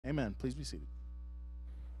Amen. Please be seated.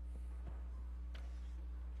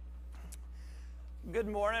 Good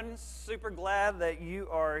morning. Super glad that you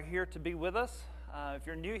are here to be with us. If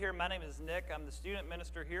you're new here, my name is Nick. I'm the student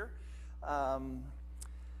minister here.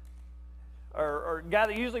 Our guy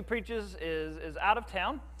that usually preaches is out of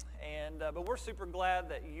town, but we're super glad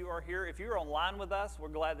that you are here. If you're online with us, we're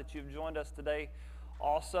glad that you've joined us today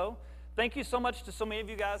also. Thank you so much to so many of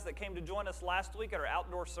you guys that came to join us last week at our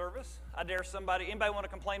outdoor service. I dare anybody want to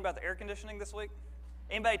complain about the air conditioning this week?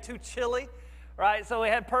 Anybody too chilly? Right, so we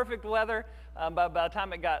had perfect weather, but by the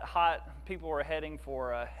time it got hot, people were heading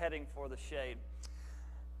for the shade.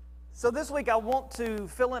 So this week I want to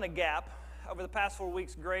fill in a gap. Over the past 4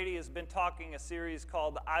 weeks, Grady has been talking a series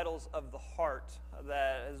called The Idols of the Heart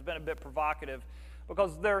that has been a bit provocative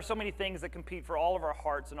because there are so many things that compete for all of our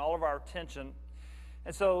hearts and all of our attention.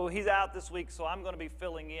 And so he's out this week, so I'm going to be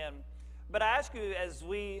filling in. But I ask you, as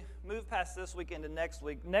we move past this week into next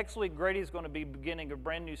week Grady's going to be beginning a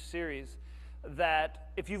brand new series that,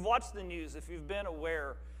 if you've watched the news, if you've been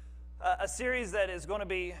aware, a series that is going to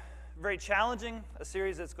be very challenging, a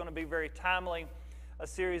series that's going to be very timely, a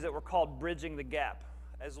series that we're called Bridging the Gap.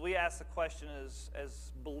 As we ask the question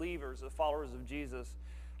as believers, as followers of Jesus,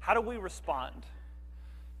 how do we respond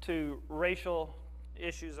to racial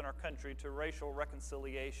issues in our country, to racial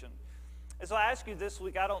reconciliation? And so I ask you this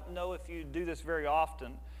week, I don't know if you do this very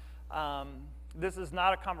often. This is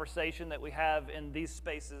not a conversation that we have in these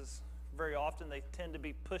spaces very often. They tend to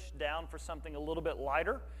be pushed down for something a little bit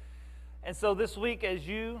lighter. And so this week, as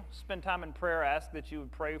you spend time in prayer, I ask that you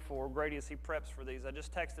would pray for Grady as he preps for these. I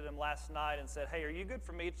just texted him last night and said, hey, are you good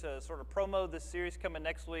for me to sort of promo this series coming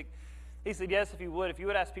next week? He said, yes, if you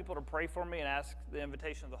would ask people to pray for me and ask the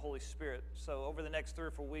invitation of the Holy Spirit. So over the next 3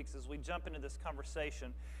 or 4 weeks, as we jump into this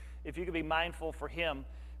conversation, if you could be mindful for him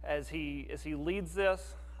as he leads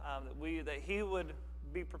this, that he would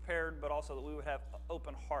be prepared, but also that we would have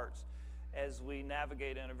open hearts as we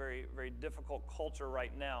navigate in a very, very difficult culture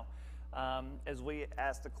right now, as we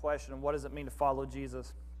ask the question, what does it mean to follow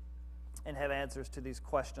Jesus, and have answers to these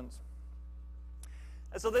questions.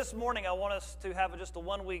 And so this morning, I want us to have just a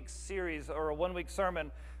 1-week series or a 1-week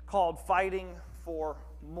sermon called Fighting for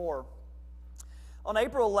More. On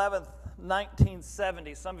April 11th,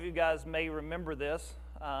 1970, some of you guys may remember this.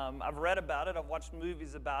 I've read about it. I've watched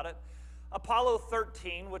movies about it. Apollo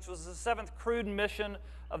 13, which was the 7th crewed mission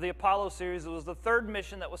of the Apollo series, it was the 3rd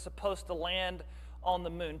mission that was supposed to land on the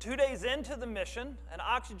moon. 2 days into the mission, an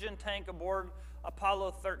oxygen tank aboard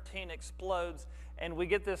Apollo 13 explodes, and we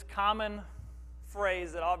get this common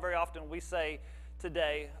phrase that very often we say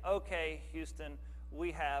today, okay, Houston,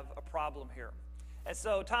 we have a problem here. And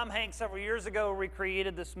so Tom Hanks several years ago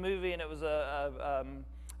recreated this movie, and it was a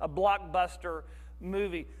blockbuster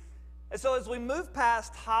movie. And so as we move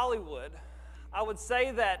past Hollywood, I would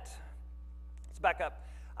say that, let's back up.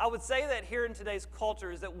 I would say that here in today's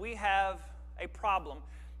culture is that we have a problem.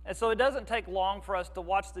 And so it doesn't take long for us to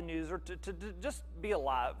watch the news or to just be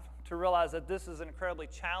alive, to realize that this is an incredibly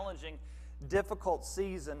challenging, difficult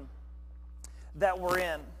season that we're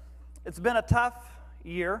in. It's been a tough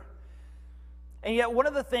year. And yet one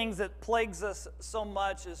of the things that plagues us so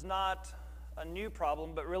much is not a new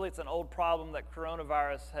problem, but really it's an old problem that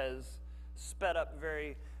coronavirus has sped up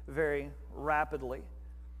very, very rapidly.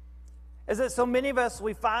 Is that so many of us,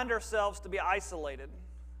 we find ourselves to be isolated.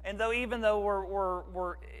 And even though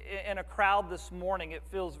we're in a crowd this morning, it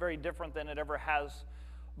feels very different than it ever has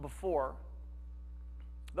before.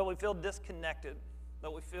 Though we feel disconnected,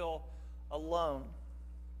 though we feel alone.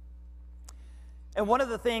 And one of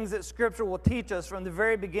the things that Scripture will teach us from the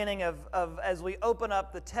very beginning of as we open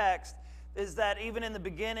up the text is that even in the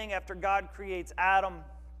beginning, after God creates Adam,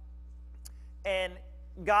 and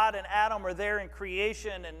God and Adam are there in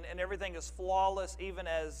creation, and everything is flawless, even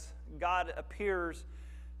as God appears,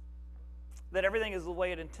 that everything is the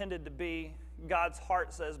way it intended to be. God's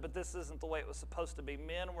heart says, but this isn't the way it was supposed to be.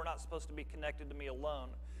 Men were not supposed to be connected to me alone,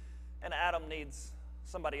 and Adam needs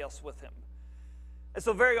somebody else with him. And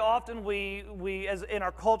so very often we as in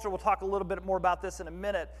our culture, we'll talk a little bit more about this in a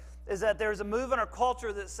minute, is that there's a move in our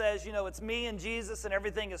culture that says, it's me and Jesus and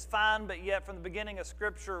everything is fine, but yet from the beginning of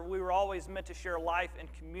Scripture, we were always meant to share life and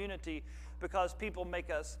community because people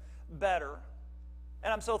make us better.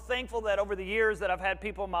 And I'm so thankful that over the years that I've had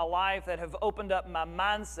people in my life that have opened up my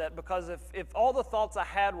mindset, because if all the thoughts I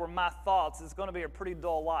had were my thoughts, it's going to be a pretty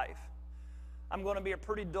dull life. I'm going to be a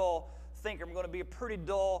pretty dull thinker. I'm going to be a pretty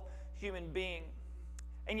dull human being.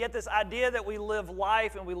 And yet this idea that we live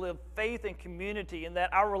life and we live faith and community and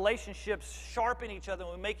that our relationships sharpen each other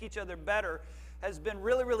and we make each other better has been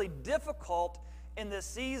really, really difficult in this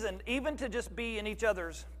season, even to just be in each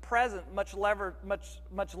other's presence, much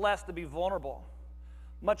less to be vulnerable,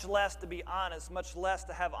 much less to be honest, much less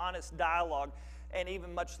to have honest dialogue, and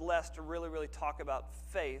even much less to really, really talk about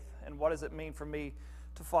faith and what does it mean for me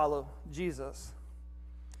to follow Jesus.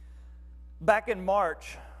 Back in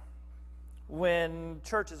March, when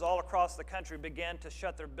churches all across the country began to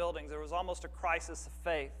shut their buildings, there was almost a crisis of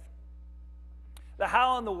faith. That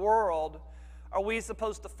how in the world are we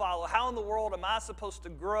supposed to follow? How in the world am I supposed to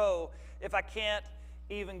grow if I can't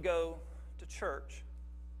even go to church?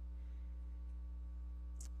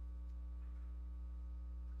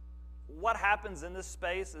 What happens in this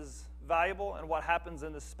space is valuable, and what happens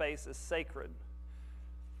in this space is sacred.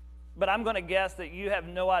 But I'm going to guess that you have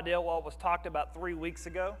no idea what was talked about 3 weeks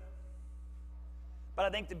ago. But I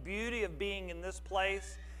think the beauty of being in this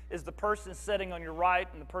place is the person sitting on your right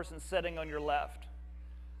and the person sitting on your left.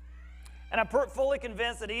 And I'm fully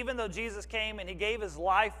convinced that even though Jesus came and he gave his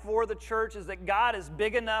life for the church, is that God is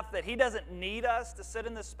big enough that he doesn't need us to sit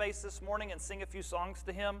in this space this morning and sing a few songs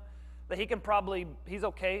to him, that he's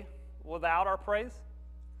okay without our praise.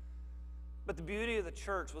 But the beauty of the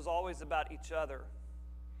church was always about each other.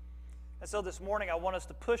 And so this morning I want us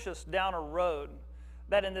to push us down a road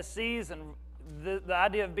that in this season, the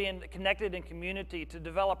idea of being connected in community to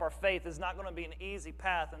develop our faith is not going to be an easy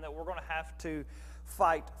path, and that we're going to have to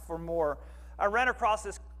fight for more. I ran across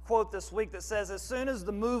this quote this week that says, as soon as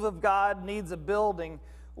the move of God needs a building,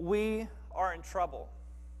 we are in trouble.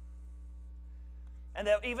 And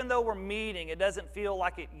that even though we're meeting, it doesn't feel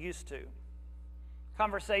like it used to.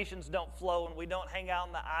 Conversations don't flow, and we don't hang out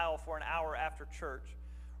in the aisle for an hour after church.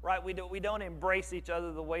 Right? We don't embrace each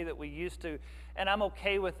other the way that we used to. And I'm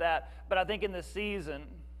okay with that. But I think in this season,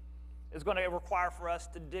 it's going to require for us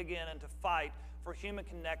to dig in and to fight for human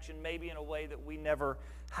connection, maybe in a way that we never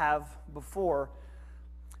have before.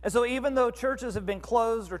 And so even though churches have been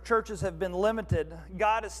closed or churches have been limited,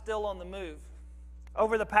 God is still on the move.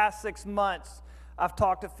 Over the past 6 months, I've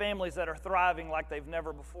talked to families that are thriving like they've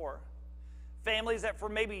never before. Families that for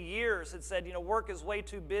maybe years had said, work is way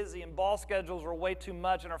too busy and ball schedules are way too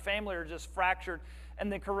much and our family are just fractured.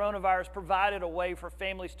 And the coronavirus provided a way for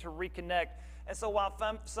families to reconnect. And so while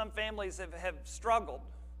some families have struggled,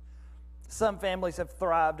 some families have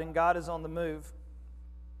thrived, and God is on the move.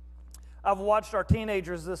 I've watched our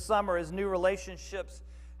teenagers this summer as new relationships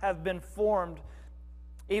have been formed.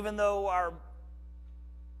 Even though our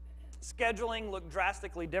scheduling looked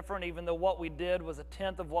drastically different, even though what we did was a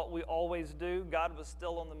tenth of what we always do, God was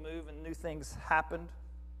still on the move and new things happened.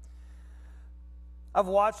 I've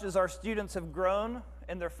watched as our students have grown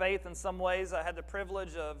in their faith in some ways. I had the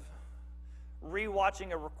privilege of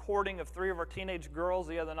re-watching a recording of 3 of our teenage girls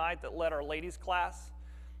the other night that led our ladies class.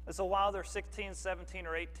 And so while they're 16, 17,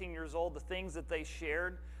 or 18 years old, the things that they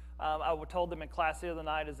shared, I told them in class the other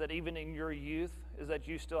night, is that even in your youth, is that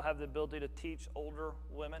you still have the ability to teach older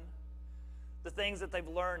women. The things that they've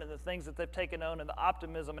learned and the things that they've taken on and the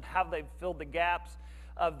optimism and how they've filled the gaps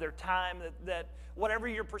of their time, that whatever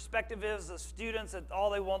your perspective is as students, that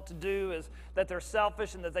all they want to do is that they're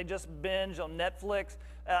selfish and that they just binge on Netflix.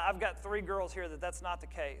 I've got 3 girls here that's not the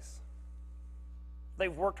case.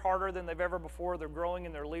 They've worked harder than they've ever before. They're growing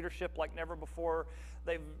in their leadership like never before.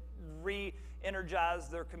 They've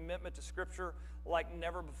re-energized their commitment to Scripture like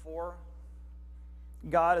never before.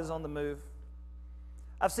 God is on the move.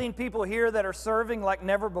 I've seen people here that are serving like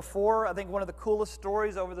never before. I think one of the coolest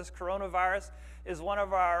stories over this coronavirus is one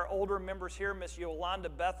of our older members here, Miss Yolanda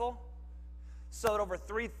Bethel, sewed over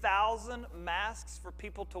 3,000 masks for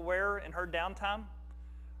people to wear in her downtime.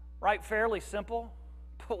 Right? Fairly simple,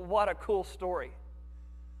 but what a cool story.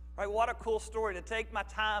 Right? What a cool story to take my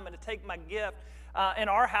time and to take my gift. In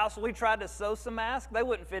our house, we tried to sew some masks. They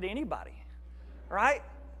wouldn't fit anybody. Right?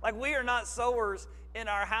 Like, we are not sewers in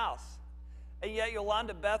our house. And yet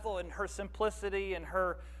Yolanda Bethel, in her simplicity and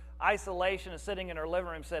her isolation and sitting in her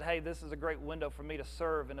living room, said, hey, this is a great window for me to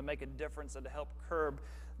serve and to make a difference and to help curb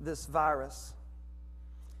this virus.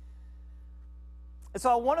 And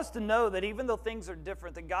so I want us to know that even though things are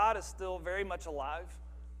different, that God is still very much alive,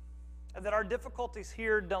 and that our difficulties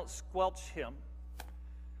here don't squelch him,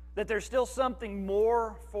 that there's still something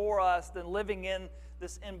more for us than living in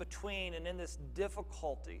this in-between and in this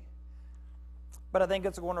difficulty. But I think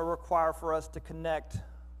it's going to require for us to connect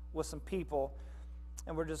with some people,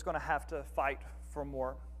 and we're just going to have to fight for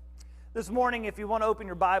more. This morning, if you want to open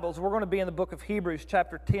your Bibles, we're going to be in the book of Hebrews,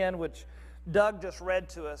 chapter 10, which Doug just read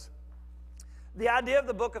to us. The idea of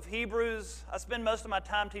the book of Hebrews, I spend most of my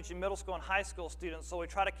time teaching middle school and high school students, so we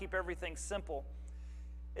try to keep everything simple,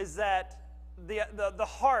 is that the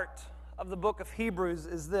heart of the book of Hebrews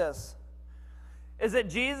is this. is that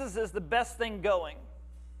Jesus is the best thing going.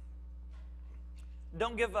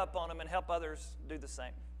 Don't give up on him and help others do the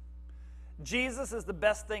same. Jesus is the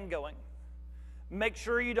best thing going. Make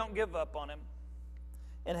sure you don't give up on him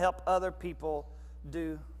and help other people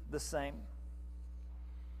do the same.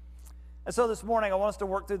 And so this morning, I want us to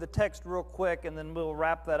work through the text real quick, and then we'll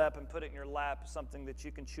wrap that up and put it in your lap, something that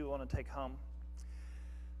you can chew on and take home.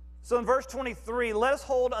 So in verse 23, let us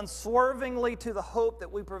hold unswervingly to the hope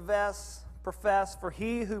that we profess, for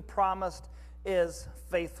he who promised is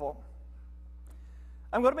faithful.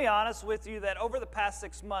 I'm going to be honest with you that over the past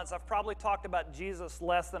 6 months, I've probably talked about Jesus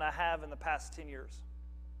less than I have in the past 10 years.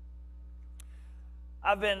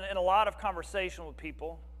 I've been in a lot of conversation with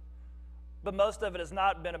people, but most of it has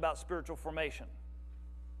not been about spiritual formation.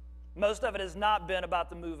 Most of it has not been about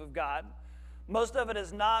the move of God. Most of it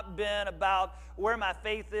has not been about where my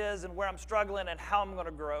faith is and where I'm struggling and how I'm going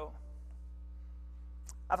to grow.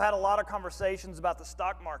 I've had a lot of conversations about the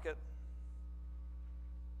stock market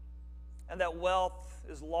and that wealth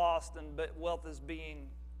is lost and wealth is being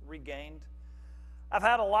regained. I've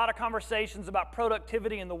had a lot of conversations about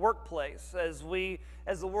productivity in the workplace as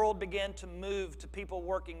the world began to move to people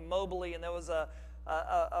working mobily, and there was a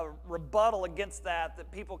rebuttal against that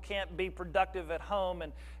people can't be productive at home,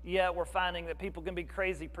 and yet we're finding that people can be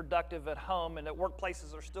crazy productive at home, and that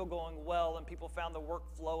workplaces are still going well, and people found the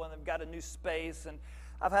workflow, and they've got a new space, and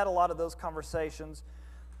I've had a lot of those conversations.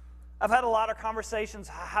 I've had a lot of conversations,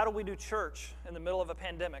 how do we do church in the middle of a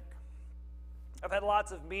pandemic? I've had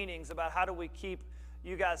lots of meetings about how do we keep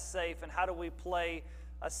you guys safe and how do we play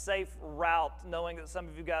a safe route, knowing that some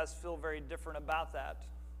of you guys feel very different about that.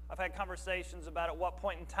 I've had conversations about at what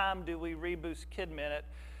point in time do we reboost Kid Minute.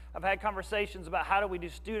 I've had conversations about how do we do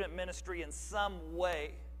student ministry in some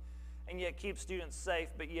way and yet keep students safe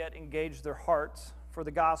but yet engage their hearts for the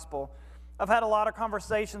gospel. I've had a lot of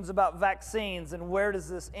conversations about vaccines and where does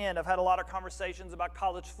this end. I've had a lot of conversations about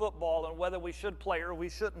college football and whether we should play or we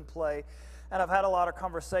shouldn't play. And I've had a lot of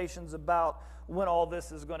conversations about when all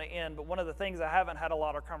this is going to end. But one of the things I haven't had a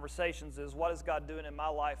lot of conversations is what is God doing in my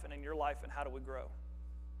life and in your life and how do we grow?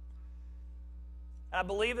 And I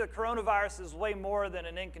believe that coronavirus is way more than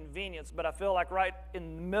an inconvenience, but I feel like right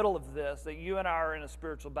in the middle of this that you and I are in a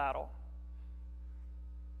spiritual battle.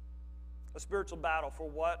 A spiritual battle for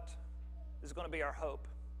what is going to be our hope.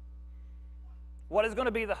 What is going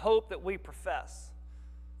to be the hope that we profess?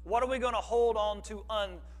 What are we going to hold on to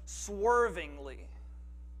unswervingly?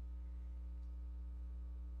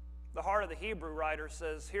 The heart of the Hebrew writer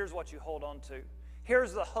says, here's what you hold on to.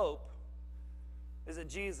 Here's the hope, is that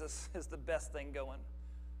Jesus is the best thing going.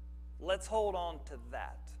 Let's hold on to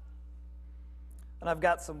that. And I've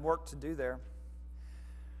got some work to do there.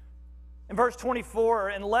 In verse 24,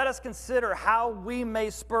 and let us consider how we may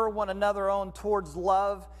spur one another on towards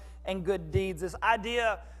love and good deeds. This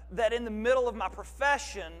idea that in the middle of my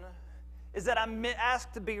profession is that I'm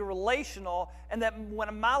asked to be relational, and that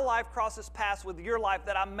when my life crosses paths with your life,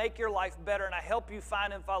 that I make your life better and I help you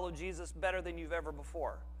find and follow Jesus better than you've ever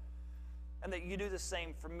before. And that you do the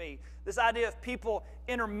same for me. This idea of people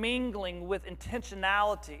intermingling with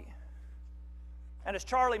intentionality. And as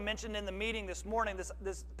Charlie mentioned in the meeting this morning,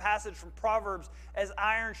 this passage from Proverbs, as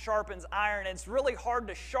iron sharpens iron, and it's really hard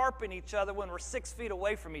to sharpen each other when we're 6 feet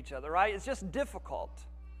away from each other, right? It's just difficult.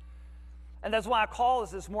 And that's why I call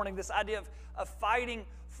this morning this idea of fighting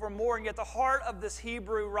for more. And yet the heart of this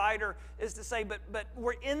Hebrew writer is to say, but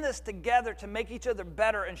we're in this together to make each other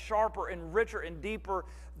better and sharper and richer and deeper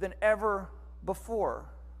than ever before.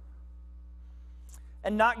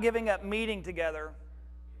 And not giving up meeting together.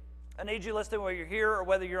 I need you listening whether you're here or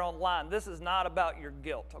whether you're online. This is not about your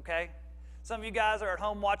guilt, okay? Some of you guys are at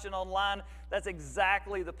home watching online. That's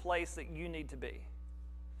exactly the place that you need to be.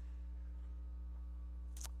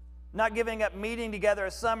 Not giving up meeting together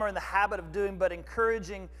as some are in the habit of doing, but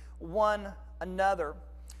encouraging one another.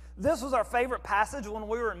 This was our favorite passage when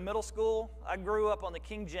we were in middle school. I grew up on the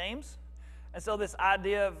King James. And so this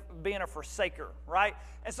idea of being a forsaker, right?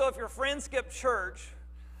 And so if your friend skipped church,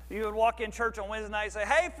 you would walk in church on Wednesday night and say,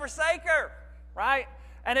 hey, forsaker, right?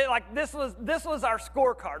 And this was our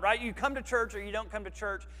scorecard, right? You come to church or you don't come to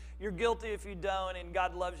church. You're guilty if you don't, and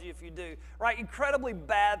God loves you if you do, right? Incredibly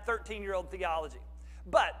bad 13-year-old theology.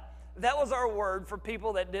 But that was our word for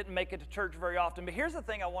people that didn't make it to church very often. But here's the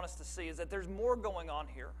thing I want us to see is that there's more going on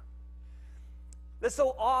here. That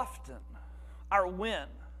so often our win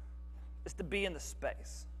is to be in the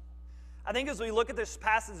space. I think as we look at this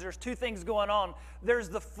passage, there's two things going on. There's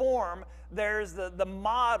the form, there's the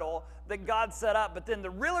model that God set up, but then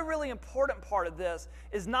the really, really important part of this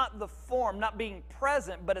is not the form, not being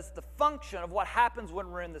present, but it's the function of what happens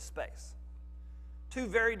when we're in the space. Two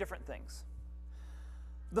very different things.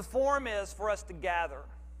 The form is for us to gather.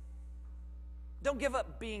 Don't give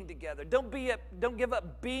up being together. Don't give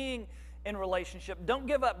up being in relationship. Don't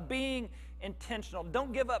give up being intentional.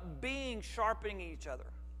 Don't give up being sharpening each other.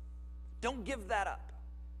 Don't give that up.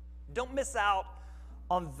 Don't miss out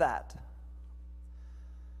on that.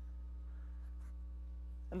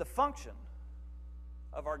 And the function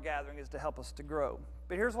of our gathering is to help us to grow.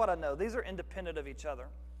 But here's what I know. These are independent of each other.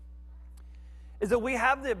 Is that we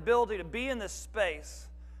have the ability to be in this space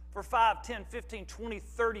for 5, 10, 15, 20,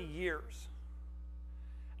 30 years.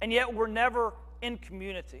 And yet we're never in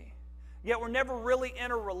community. Yet we're never really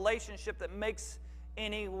in a relationship that makes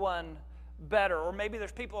anyone better. Or maybe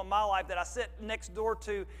there's people in my life that I sit next door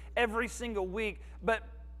to every single week, but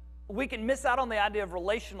we can miss out on the idea of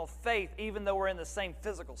relational faith even though we're in the same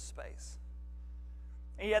physical space.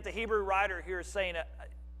 And yet the Hebrew writer here is saying,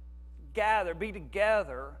 gather, be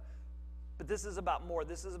together, but this is about more.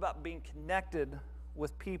 This is about being connected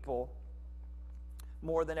with people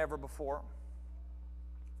more than ever before.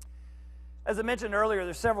 As I mentioned earlier,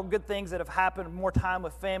 there's several good things that have happened, more time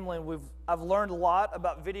with family, and I've learned a lot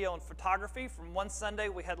about video and photography. From one Sunday,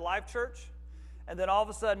 we had live church, and then all of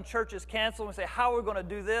a sudden, church is canceled, and we say, how are we going to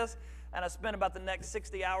do this? And I spent about the next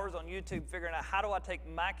 60 hours on YouTube figuring out how do I take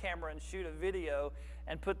my camera and shoot a video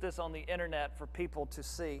and put this on the internet for people to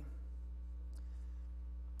see.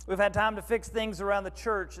 We've had time to fix things around the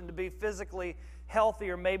church and to be physically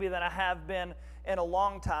healthier maybe than I have been in a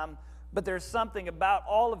long time. But there's something about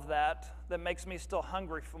all of that that makes me still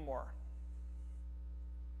hungry for more.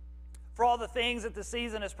 For all the things that the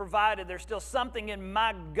season has provided, there's still something in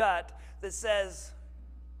my gut that says,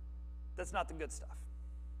 that's not the good stuff.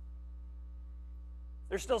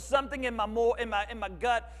 There's still something in my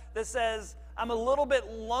gut that says, I'm a little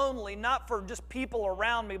bit lonely, not for just people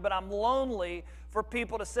around me, but I'm lonely for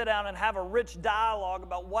people to sit down and have a rich dialogue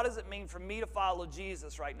about what does it mean for me to follow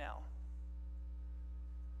Jesus right now.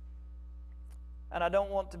 And I don't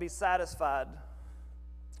want to be satisfied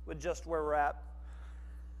with just where we're at.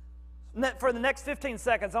 For the next 15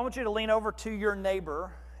 seconds, I want you to lean over to your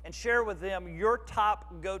neighbor and share with them your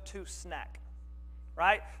top go-to snack,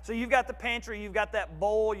 right? So you've got the pantry, you've got that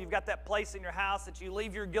bowl, you've got that place in your house that you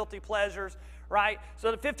leave your guilty pleasures, right?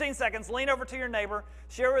 So in 15 seconds, lean over to your neighbor,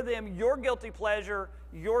 share with them your guilty pleasure,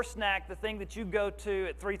 your snack, the thing that you go to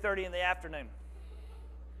at 3:30 in the afternoon.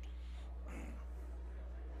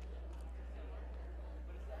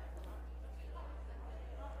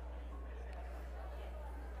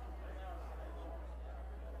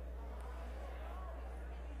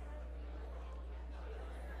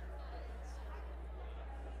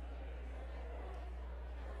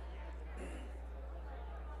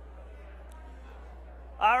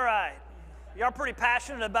 All right. Y'all pretty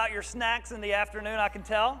passionate about your snacks in the afternoon, I can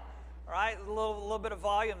tell. All right, a little bit of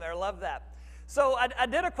volume there. Love that. So I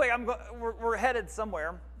did a quick, we're headed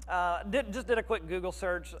somewhere. Just did a quick Google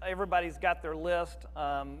search. Everybody's got their list.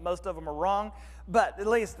 Most of them are wrong. But at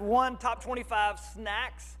least one top 25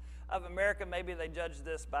 snacks of America. Maybe they judge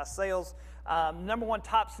this by sales. Number one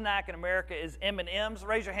top snack in America is M&M's.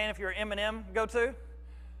 Raise your hand if you're an M&M go-to.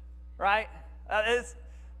 Right? It's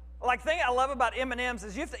like, thing I love about M&M's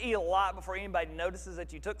is you have to eat a lot before anybody notices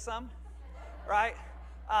that you took some, right?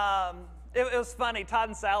 It was funny. Todd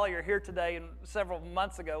and Sally are here today, and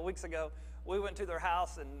weeks ago, we went to their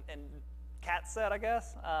house and cat sat, I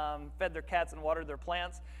guess, fed their cats and watered their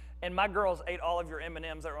plants, and my girls ate all of your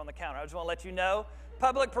M&M's that were on the counter. I just want to let you know.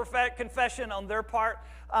 Public confession on their part.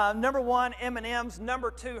 Number one, M&M's.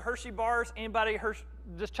 Number two, Hershey bars. Anybody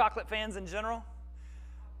just chocolate fans in general?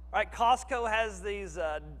 All right, Costco has these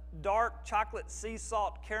dark chocolate sea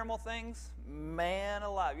salt caramel things. Man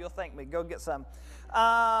alive, you'll thank me. Go get some.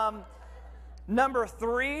 Number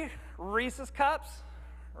three, Reese's Cups.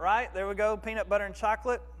 Right, there we go, peanut butter and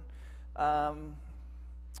chocolate.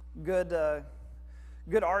 Good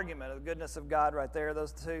argument of the goodness of God right there,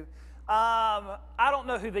 those two. I don't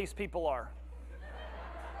know who these people are.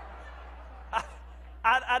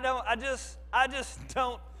 I just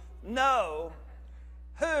don't know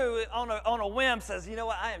who on a whim says, you know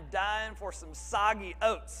what, I am dying for some soggy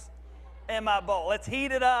oats in my bowl. Let's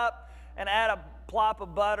heat it up and add a plop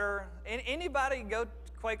of butter. Anybody go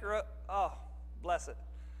Quaker Oats? Oh, bless it.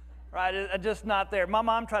 Right, just not there. My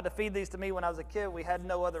mom tried to feed these to me when I was a kid. We had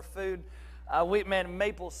no other food.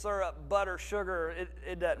 Maple syrup, butter, sugar,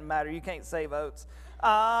 it doesn't matter. You can't save oats.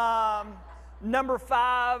 Number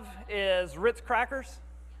five is Ritz crackers.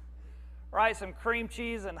 Right, some cream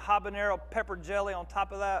cheese and habanero pepper jelly on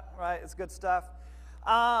top of that, right? It's good stuff.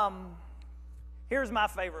 Here's my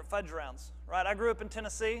favorite, fudge rounds, right? I grew up in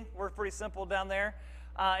Tennessee. We're pretty simple down there.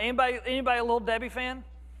 Anybody a Little Debbie fan?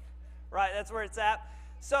 Right, that's where it's at.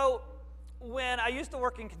 So when I used to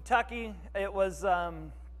work in Kentucky, it was a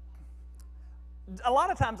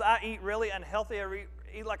lot of times I eat really unhealthy. I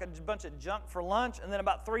eat like a bunch of junk for lunch, and then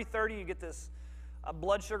about 3:30 you get this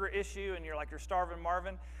blood sugar issue, and you're starving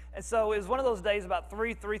Marvin. And so it was one of those days about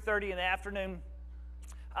 3:30 in the afternoon,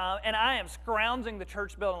 and I am scrounging the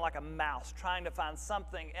church building like a mouse trying to find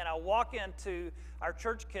something, and I walk into our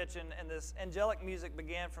church kitchen, and this angelic music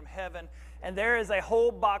began from heaven, and there is a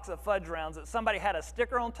whole box of fudge rounds that somebody had a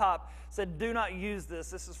sticker on top, said, "Do not use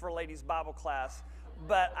this is for ladies' Bible class,"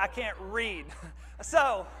 but I can't read.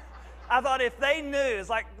 So I thought if they knew, it's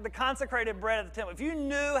like the consecrated bread at the temple, if you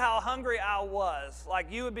knew how hungry I was,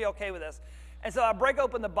 like you would be okay with this. And so I break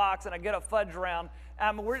open the box and I get a fudge round.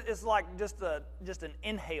 It's like just an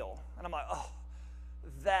inhale. And I'm like, oh,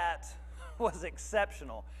 that was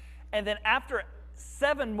exceptional. And then after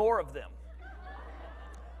 7 more of them,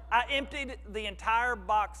 I emptied the entire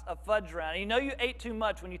box of fudge round. And you know you ate too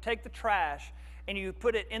much when you take the trash and you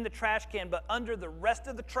put it in the trash can, but under the rest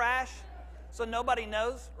of the trash, so nobody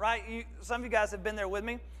knows, right? Some of you guys have been there with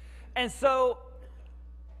me. And so,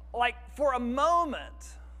 like, for a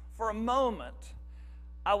moment,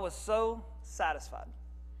 I was so satisfied.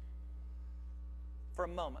 For a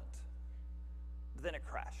moment. But then it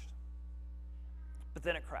crashed.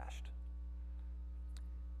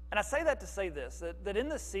 And I say that to say this, that in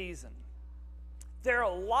this season, there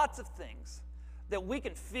are lots of things that we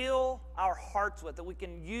can fill our hearts with, that we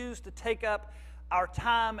can use to take up our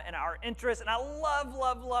time and our interest. And I love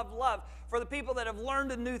for the people that have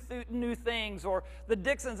learned new things, or the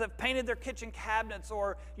Dixons have painted their kitchen cabinets,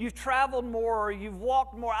 or you've traveled more, or you've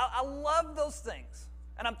walked more. I love those things.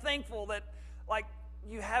 And I'm thankful that, like,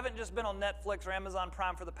 you haven't just been on Netflix or Amazon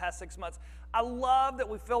Prime for the past 6 months. I love that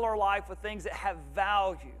we fill our life with things that have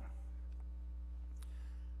value.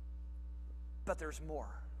 But there's more.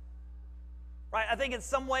 Right? I think in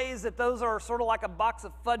some ways that those are sort of like a box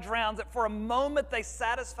of fudge rounds that for a moment they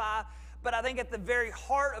satisfy, but I think at the very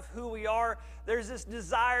heart of who we are, there's this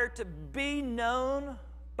desire to be known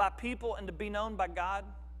by people and to be known by God,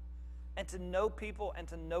 and to know people and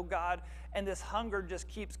to know God. And this hunger just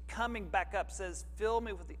keeps coming back up, says, fill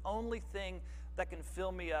me with the only thing that can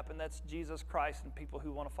fill me up, and that's Jesus Christ and people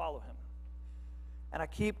who want to follow him. And I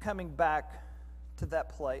keep coming back to that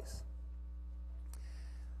place.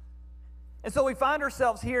 And so we find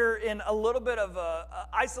ourselves here in a little bit of an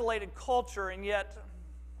isolated culture, and yet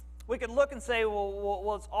we could look and say,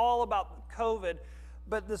 well, it's all about COVID.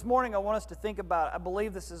 But this morning I want us to think about, I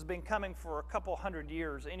believe this has been coming for a couple hundred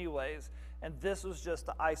years anyways, and this was just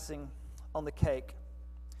the icing on the cake.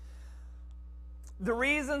 The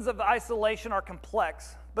reasons of isolation are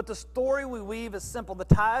complex, but the story we weave is simple. The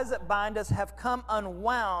ties that bind us have come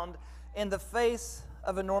unwound in the face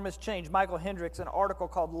of enormous change. Michael Hendricks, an article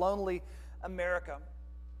called Lonely America.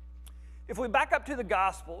 If we back up to the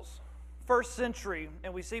Gospels, first century,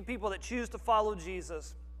 and we see people that choose to follow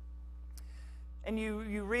Jesus, and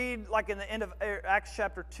you read, like in the end of Acts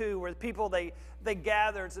chapter 2, where the people, they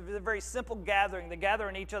gather. It's a very simple gathering. They gather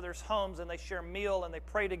in each other's homes, and they share a meal, and they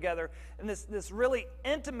pray together. And this really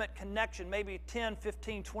intimate connection, maybe 10,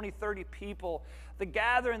 15, 20, 30 people, that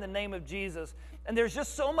gather in the name of Jesus. And there's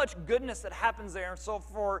just so much goodness that happens there. And so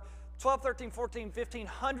for 12, 13, 14,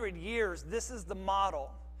 1500 years, this is the model.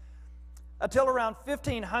 Until around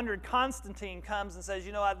 1500, Constantine comes and says,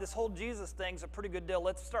 you know, this whole Jesus thing's a pretty good deal.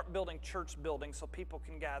 Let's start building church buildings so people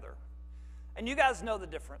can gather. And you guys know the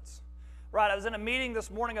difference, right? I was in a meeting this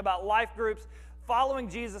morning about life groups. Following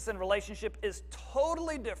Jesus in relationship is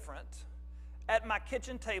totally different at my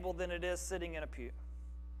kitchen table than it is sitting in a pew.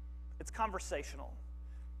 It's conversational.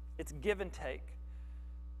 It's give and take.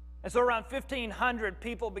 And so around 1500,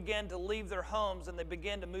 people began to leave their homes and they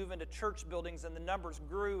began to move into church buildings, and the numbers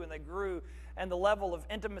grew and they grew, and the level of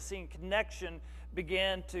intimacy and connection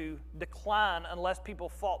began to decline unless people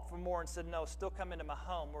fought for more and said, no, still come into my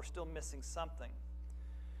home. We're still missing something.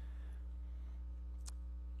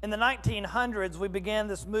 In the 1900s, we began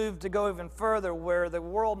this move to go even further, where the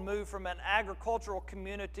world moved from an agricultural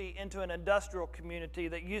community into an industrial community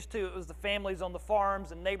that used to, it was the families on the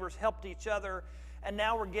farms and neighbors helped each other. And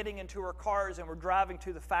now we're getting into our cars and we're driving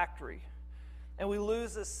to the factory. And we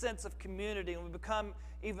lose this sense of community, and we become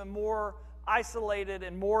even more isolated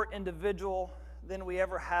and more individual than we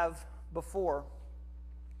ever have before.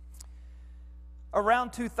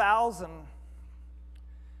 Around 2000,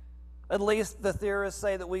 at least the theorists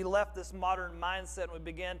say that we left this modern mindset and we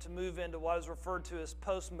began to move into what is referred to as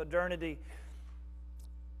post-modernity.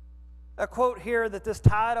 A quote here that this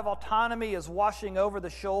tide of autonomy is washing over the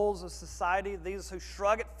shoals of society, these who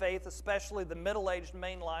shrug at faith, especially the middle-aged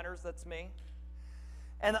mainliners, that's me.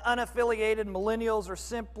 And the unaffiliated millennials are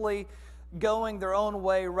simply going their own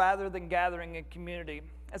way rather than gathering in community.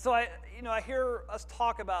 And so I hear us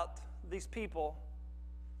talk about these people,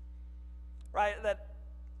 right? That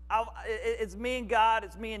it's me and God,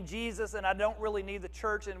 it's me and Jesus, and I don't really need the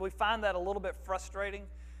church. And we find that a little bit frustrating,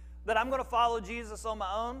 that I'm going to follow Jesus on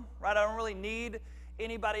my own, right? I don't really need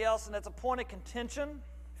anybody else, and that's a point of contention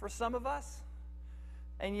for some of us.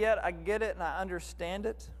 And yet I get it and I understand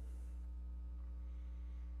it.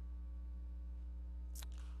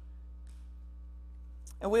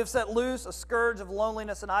 And we have set loose a scourge of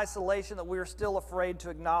loneliness and isolation that we are still afraid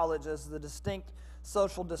to acknowledge as the distinct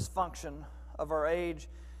social dysfunction of our age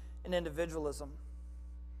and individualism.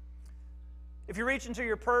 If you reach into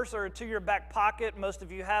your purse or to your back pocket, most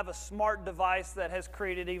of you have a smart device that has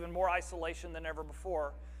created even more isolation than ever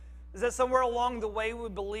before. Is that somewhere along the way we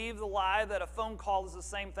believe the lie that a phone call is the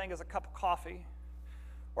same thing as a cup of coffee,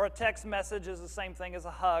 or a text message is the same thing as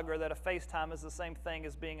a hug, or that a FaceTime is the same thing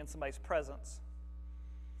as being in somebody's presence?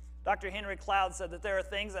 Dr. Henry Cloud said that there are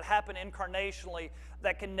things that happen incarnationally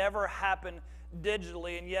that can never happen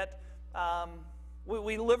digitally, and yet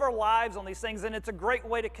we live our lives on these things, and it's a great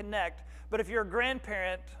way to connect. But if you're a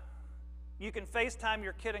grandparent, you can FaceTime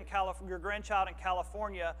your kid in your grandchild in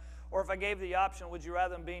California, or if I gave the option, would you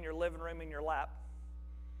rather them be in your living room in your lap?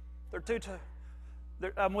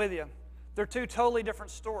 I'm with you. They're two totally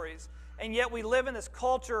different stories, and yet we live in this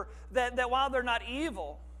culture that while they're not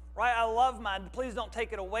evil, right? I love mine. Please don't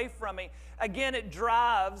take it away from me. Again, it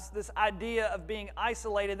drives this idea of being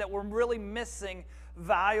isolated, that we're really missing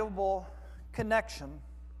valuable connection.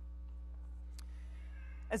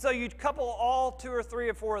 And so you couple all 2 or 3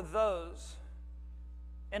 or 4 of those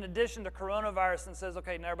in addition to coronavirus and says,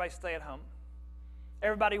 okay, now everybody stay at home.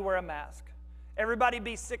 Everybody wear a mask. Everybody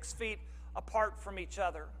be 6 feet apart from each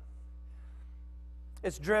other.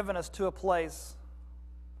 It's driven us to a place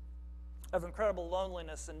of incredible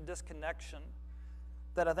loneliness and disconnection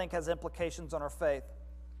that I think has implications on our faith.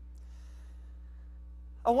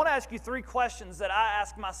 I want to ask you 3 questions that I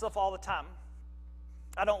ask myself all the time.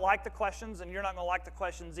 I don't like the questions, and you're not going to like the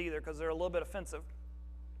questions either because they're a little bit offensive.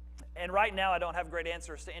 And right now I don't have great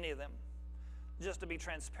answers to any of them, just to be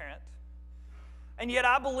transparent. And yet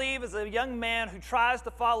I believe, as a young man who tries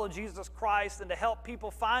to follow Jesus Christ and to help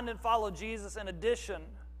people find and follow Jesus in addition,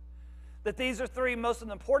 that these are 3 most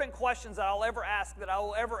important questions that I'll ever ask, that I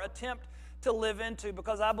will ever attempt to live into,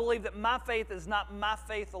 because I believe that my faith is not my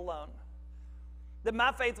faith alone. That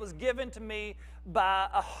my faith was given to me by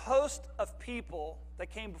a host of people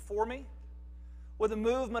that came before me, with a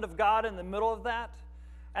movement of God in the middle of that,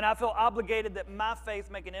 and I feel obligated that my faith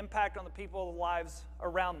make an impact on the people's lives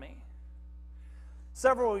around me.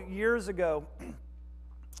 Several years ago,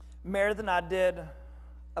 Meredith and I did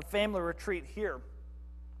a family retreat here.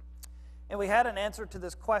 And we had an answer to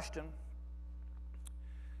this question.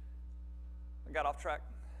 I got off track.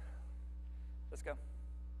 Let's go.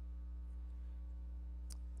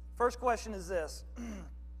 First question is this.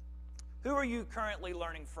 Who are you currently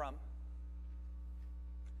learning from?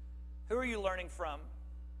 Who are you learning from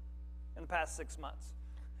in the past 6 months?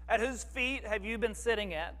 At whose feet have you been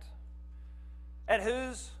sitting at? At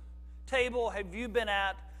whose table have you been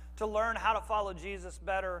at to learn how to follow Jesus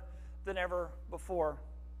better than ever before?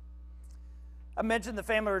 I mentioned the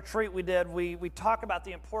family retreat we did. We talk about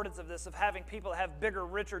the importance of this, of having people that have bigger,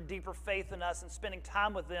 richer, deeper faith than us and spending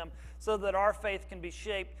time with them so that our faith can be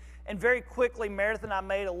shaped. And very quickly, Meredith and I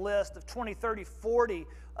made a list of 20, 30, 40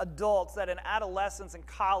 adults that in adolescence and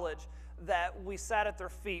college that we sat at their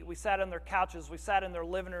feet, we sat on their couches, we sat in their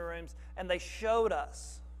living rooms, and they showed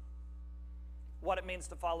us what it means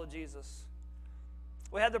to follow Jesus.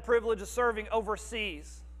 We had the privilege of serving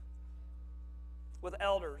overseas with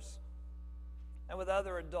elders and with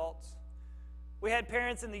other adults. We had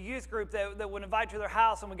parents in the youth group that would invite you to their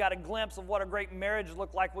house, and we got a glimpse of what a great marriage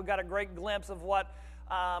looked like. We got a great glimpse of what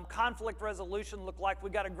conflict resolution looked like. We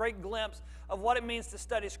got a great glimpse of what it means to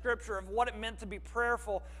study Scripture, of what it meant to be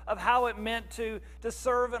prayerful, of how it meant to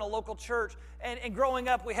serve in a local church. And growing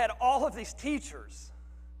up, we had all of these teachers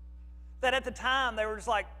that at the time, they were just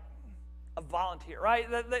like a volunteer, right?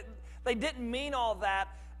 They didn't mean all that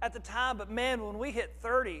at the time, but man, when we hit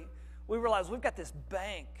 30, we realized we've got this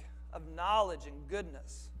bank of knowledge and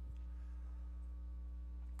goodness.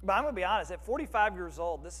 But I'm going to be honest, at 45 years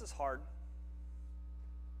old, this is hard.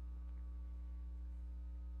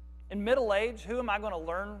 In middle age, who am I going to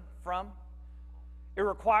learn from? It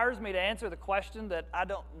requires me to answer the question that I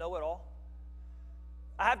don't know at all.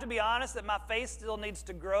 I have to be honest that my faith still needs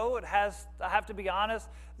to grow. I have to be honest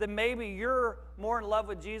that maybe you're more in love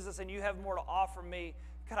with Jesus and you have more to offer me.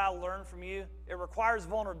 Could I learn from you? It requires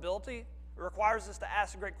vulnerability. It It requires us to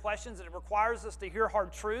ask great questions, and it requires us to hear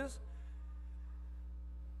hard truths.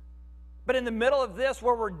 But in the middle of this,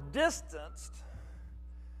 where we're distanced,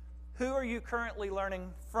 who are you currently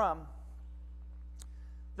learning from?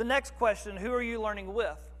 The next question, who are you learning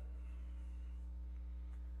with?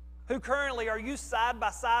 Who currently are you side by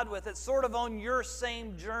side with? It's sort of on your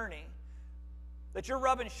same journey that you're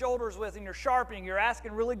rubbing shoulders with and you're sharpening, you're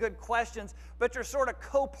asking really good questions, but you're sort of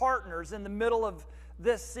co-partners in the middle of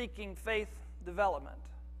this seeking faith development.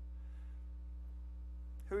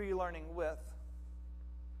 Who are you learning with?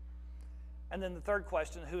 And then the third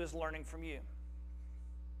question, who is learning from you?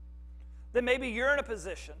 Then maybe you're in a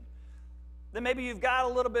position, then maybe you've got a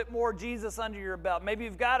little bit more Jesus under your belt. Maybe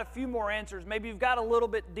you've got a few more answers. Maybe you've got a little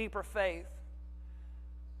bit deeper faith.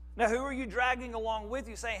 Now, who are you dragging along with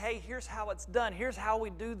you saying, hey, here's how it's done. Here's how we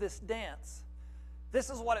do this dance. This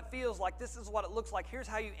is what it feels like. This is what it looks like. Here's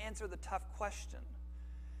how you answer the tough question.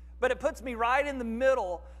 But it puts me right in the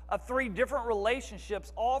middle of three different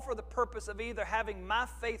relationships, all for the purpose of either having my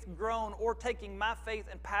faith grown or taking my faith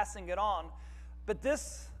and passing it on. But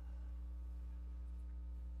these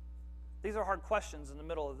are hard questions in the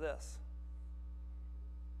middle of this.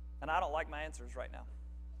 And I don't like my answers right now.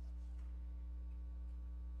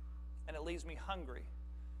 And it leaves me hungry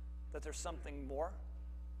that there's something more,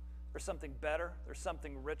 there's something better, there's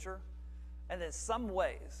something richer, and in some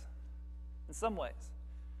ways,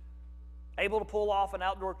 able to pull off an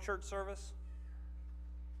outdoor church service.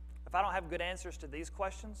 If I don't have good answers to these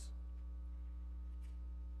questions,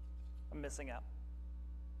 I'm missing out.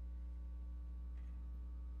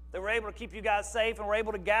 That we're able to keep you guys safe and we're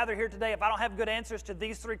able to gather here today. If I don't have good answers to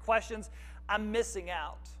these three questions, I'm missing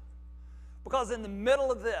out. Because in the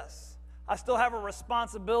middle of this, I still have a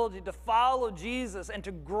responsibility to follow Jesus and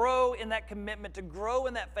to grow in that commitment, to grow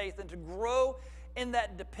in that faith, and to grow in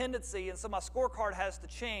that dependency. And so my scorecard has to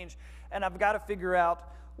change, and I've got to figure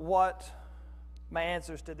out what my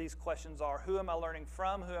answers to these questions are. Who am I learning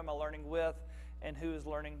from? Who am I learning with? And who is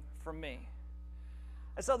learning from me?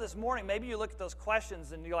 And so this morning, maybe you look at those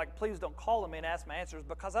questions and you're like, please don't call on me and ask my answers,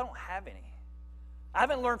 because I don't have any. I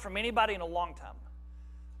haven't learned from anybody in a long time.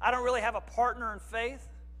 I don't really have a partner in faith,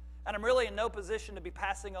 and I'm really in no position to be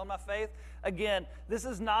passing on my faith. Again, this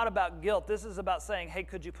is not about guilt. This is about saying, hey,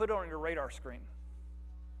 could you put it on your radar screen?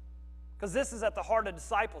 Because this is at the heart of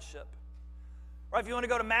discipleship. Right? If you want to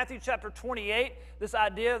go to Matthew chapter 28, this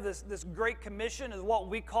idea of this great commission is what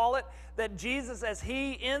we call it, that Jesus, as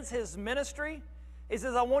he ends his ministry, he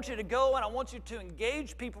says, I want you to go and I want you to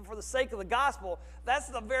engage people for the sake of the gospel. That's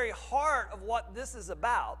the very heart of what this is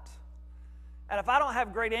about. And if I don't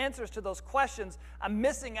have great answers to those questions, I'm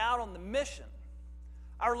missing out on the mission.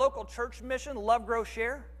 Our local church mission, Love, Grow,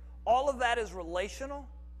 Share, all of that is relational.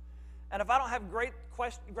 And if I don't have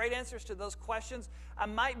great answers to those questions, I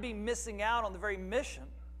might be missing out on the very mission.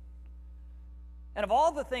 And of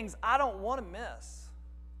all the things I don't want to miss,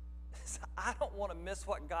 I don't want to miss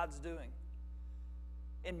what God's doing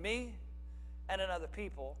in me and in other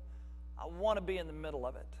people. I want to be in the middle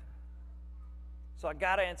of it. So I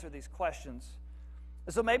got to answer these questions.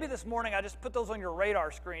 And so maybe this morning I just put those on your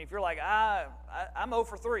radar screen. If you're like, I'm 0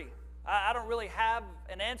 for 3. I don't really have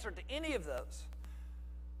an answer to any of those.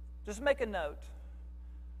 Just make a note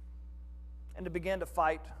and to begin to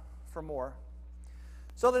fight for more.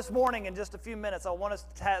 So this morning, in just a few minutes, I want us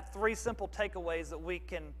to have 3 simple takeaways that we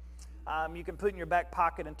can you can put in your back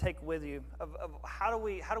pocket and take with you of how do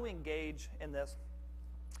we engage in this.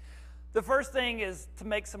 The first thing is to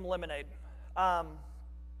make some lemonade. I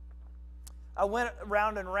went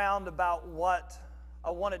round and round about what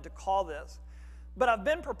I wanted to call this, but I've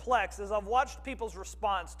been perplexed as I've watched people's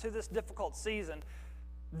response to this difficult season.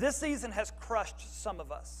 This season has crushed some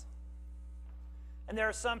of us, and there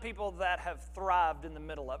are some people that have thrived in the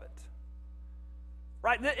middle of it.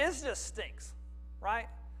 Right? It just stinks, right?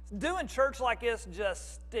 Doing church like this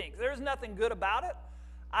just stinks. There's nothing good about it.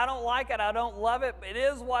 I don't like it. I don't love it. It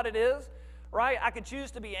is what it is, right? I could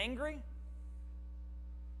choose to be angry,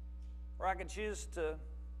 or I can choose to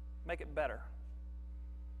make it better.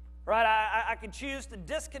 Right? I can choose to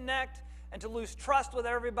disconnect and to lose trust with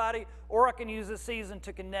everybody, or I can use this season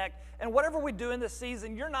to connect. And whatever we do in this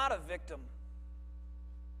season, you're not a victim.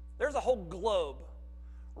 There's a whole globe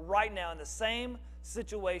right now in the same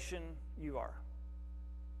situation you are.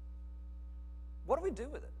 What do we do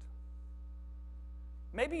with it?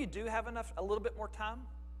 Maybe you do have a little bit more time.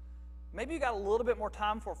 Maybe you got a little bit more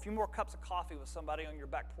time for a few more cups of coffee with somebody on your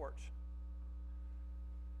back porch.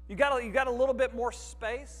 You got a little bit more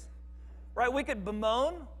space, right? We could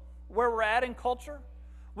bemoan where we're at in culture,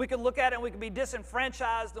 We could look at it and we could be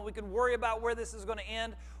disenfranchised and we could worry about where this is going to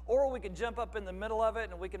end, or we could jump up in the middle of it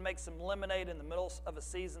and we can make some lemonade in the middle of a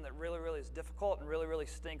season that really, really is difficult and really, really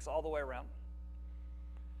stinks all the way around.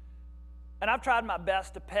 And I've tried my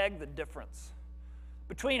best to peg the difference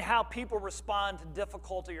between how people respond to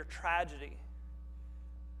difficulty or tragedy.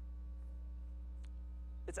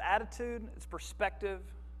 It's attitude, it's perspective,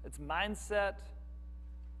 it's mindset.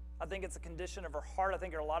 I think it's a condition of our heart. I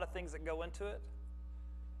think there are a lot of things that go into it.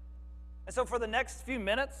 And so for the next few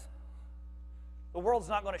minutes, the world's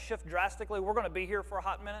not going to shift drastically. We're going to be here for a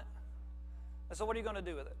hot minute. And so what are you going to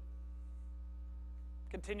do with it?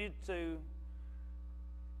 Continue to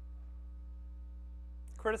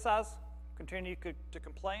criticize, continue to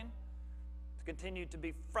complain, to continue to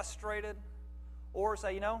be frustrated, or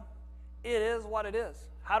say, it is what it is.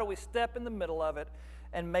 How do we step in the middle of it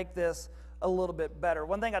and make this a little bit better?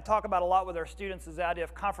 One thing I talk about a lot with our students is the idea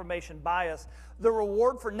of confirmation bias. The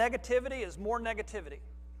reward for negativity is more negativity.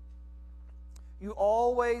 You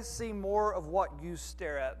always see more of what you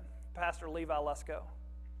stare at. Pastor Levi Lesko.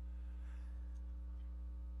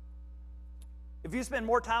 If you spend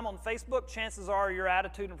more time on Facebook, chances are your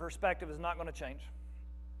attitude and perspective is not going to change.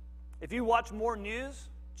 If you watch more news,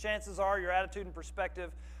 chances are your attitude and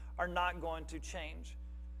perspective are not going to change.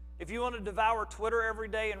 If you want to devour Twitter every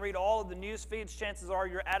day and read all of the news feeds, chances are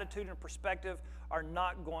your attitude and perspective are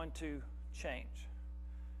not going to change.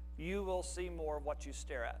 You will see more of what you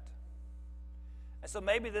stare at. And so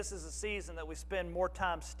maybe this is a season that we spend more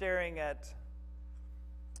time staring at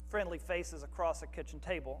friendly faces across a kitchen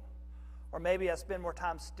table. Or maybe I spend more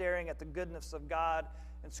time staring at the goodness of God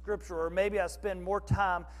in Scripture. Or maybe I spend more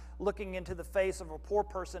time looking into the face of a poor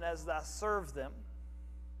person as I serve them.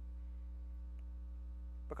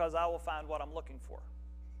 Because I will find what I'm looking for.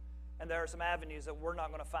 And there are some avenues that we're not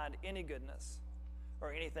going to find any goodness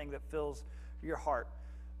or anything that fills your heart.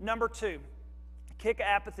 Number 2, kick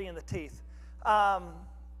apathy in the teeth.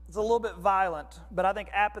 It's a little bit violent, but I think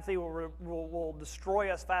apathy will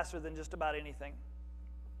destroy us faster than just about anything.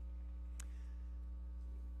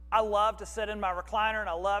 I love to sit in my recliner, and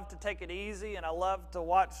I love to take it easy, and I love to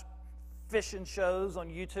watch fishing shows on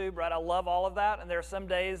YouTube, right? I love all of that, and there are some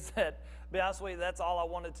days that, to be honest with you, that's all I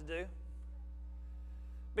wanted to do.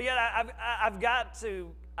 But yet I've got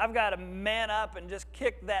to man up and just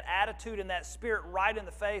kick that attitude and that spirit right in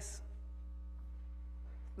the face.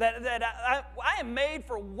 That I am made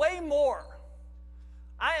for way more.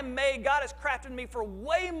 God has crafted me for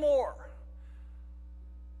way more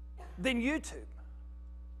than YouTube.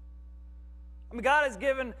 I mean, God has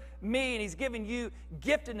given me and He's given you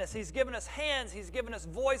giftedness. He's given us hands. He's given us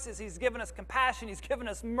voices. He's given us compassion. He's given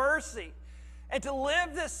us mercy. And to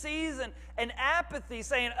live this season in apathy,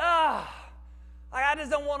 saying, I just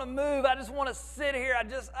don't want to move. I just want to sit here.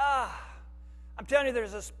 I'm telling you,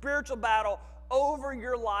 there's a spiritual battle over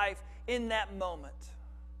your life in that moment.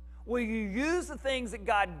 Will you use the things that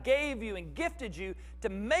God gave you and gifted you to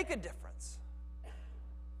make a difference?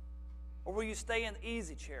 Or will you stay in the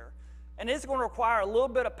easy chair? And it's going to require a little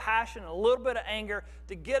bit of passion and a little bit of anger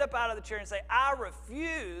to get up out of the chair and say, I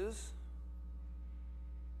refuse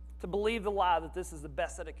to believe the lie that this is the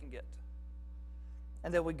best that it can get.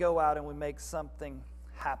 And that we go out and we make something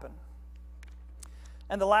happen.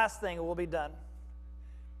 And the last thing, and we'll be done,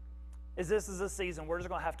 is this is a season we're just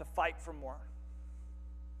going to have to fight for more.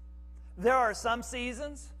 There are some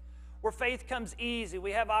seasons where faith comes easy.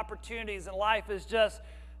 We have opportunities and life is just,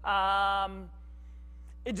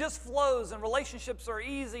 it just flows and relationships are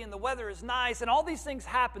easy and the weather is nice and all these things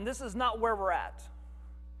happen. This is not where we're at.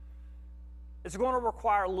 It's going to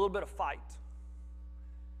require a little bit of fight.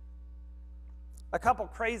 A couple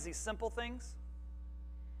crazy simple things.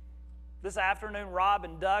 This afternoon, Rob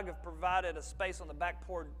and Doug have provided a space on the back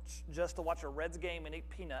porch just to watch a Reds game and eat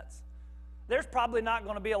peanuts. There's probably not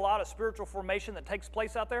going to be a lot of spiritual formation that takes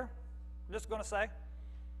place out there. I'm just going to say.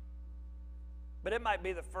 But it might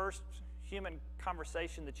be the first human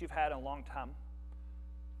conversation that you've had in a long time.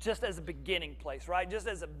 Just as a beginning place, right? Just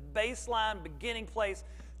as a baseline beginning place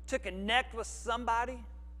to connect with somebody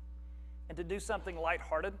and to do something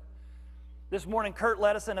lighthearted. This morning, Kurt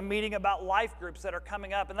led us in a meeting about life groups that are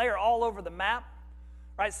coming up, and they are all over the map,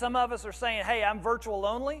 right? Some of us are saying, hey, I'm virtual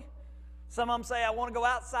only. Some of them say, I want to go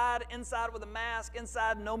outside, inside with a mask,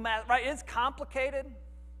 inside no mask, right? It's complicated.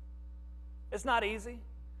 It's not easy.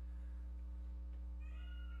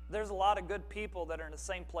 There's a lot of good people that are in the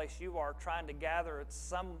same place you are trying to gather at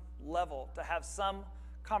some level to have some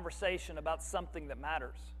conversation about something that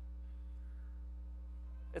matters.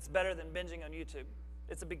 It's better than binging on YouTube.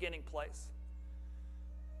 It's a beginning place.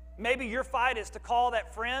 Maybe your fight is to call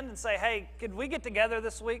that friend and say, hey, could we get together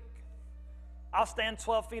this week? I'll stand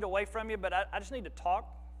 12 feet away from you, but I just need to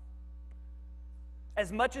talk.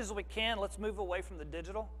 As much as we can, let's move away from the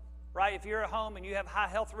digital, right? If you're at home and you have high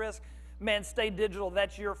health risk, man, stay digital.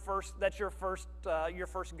 That's your first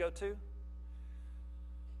go-to.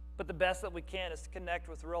 But the best that we can is to connect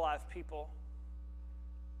with real life people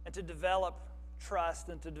and to develop trust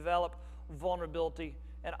and to develop vulnerability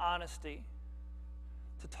and honesty,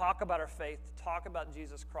 to talk about our faith, to talk about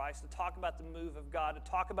Jesus Christ, to talk about the move of God,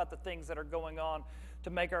 to talk about the things that are going on to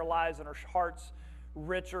make our lives and our hearts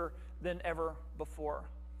richer than ever before.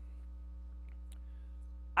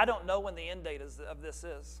 I don't know when the end date of this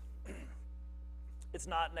is. It's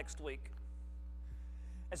not next week.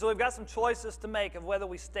 And so we've got some choices to make of whether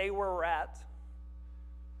we stay where we're at,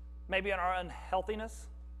 maybe in our unhealthiness,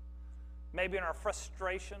 maybe in our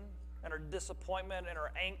frustration and our disappointment and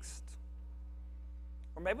our angst,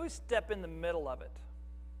 or maybe we step in the middle of it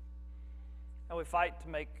and we fight to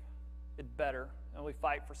make it better and we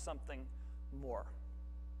fight for something more.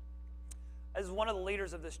 As one of the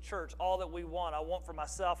leaders of this church, all that we want, I want for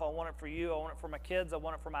myself, I want it for you, I want it for my kids, I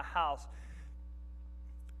want it for my house,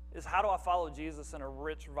 is how do I follow Jesus in a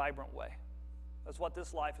rich, vibrant way? That's what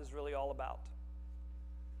this life is really all about.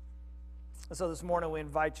 And so this morning we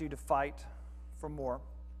invite you to fight for more.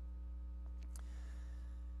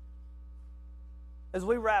 As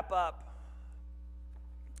we wrap up,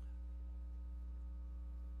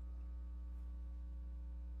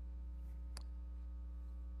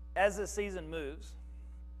 as the season moves,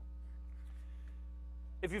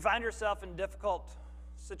 if you find yourself in difficult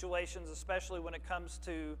situations, especially when it comes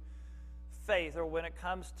to faith or when it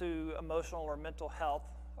comes to emotional or mental health,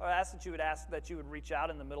 I ask that you would reach out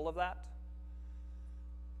in the middle of that.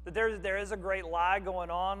 That there is a great lie going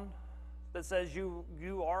on that says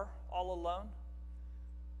you are all alone,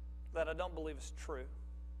 that I don't believe is true.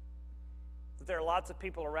 That there are lots of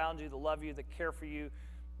people around you that love you, that care for you,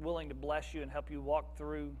 willing to bless you and help you walk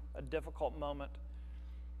through a difficult moment.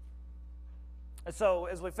 And so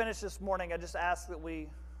as we finish this morning, I just ask that we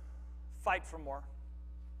fight for more.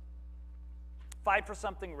 Fight for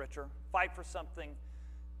something richer. Fight for something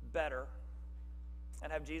better.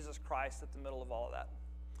 And have Jesus Christ at the middle of all of that.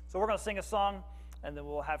 So we're going to sing a song, and then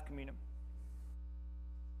we'll have communion.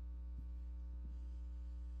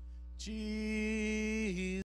 Jesus.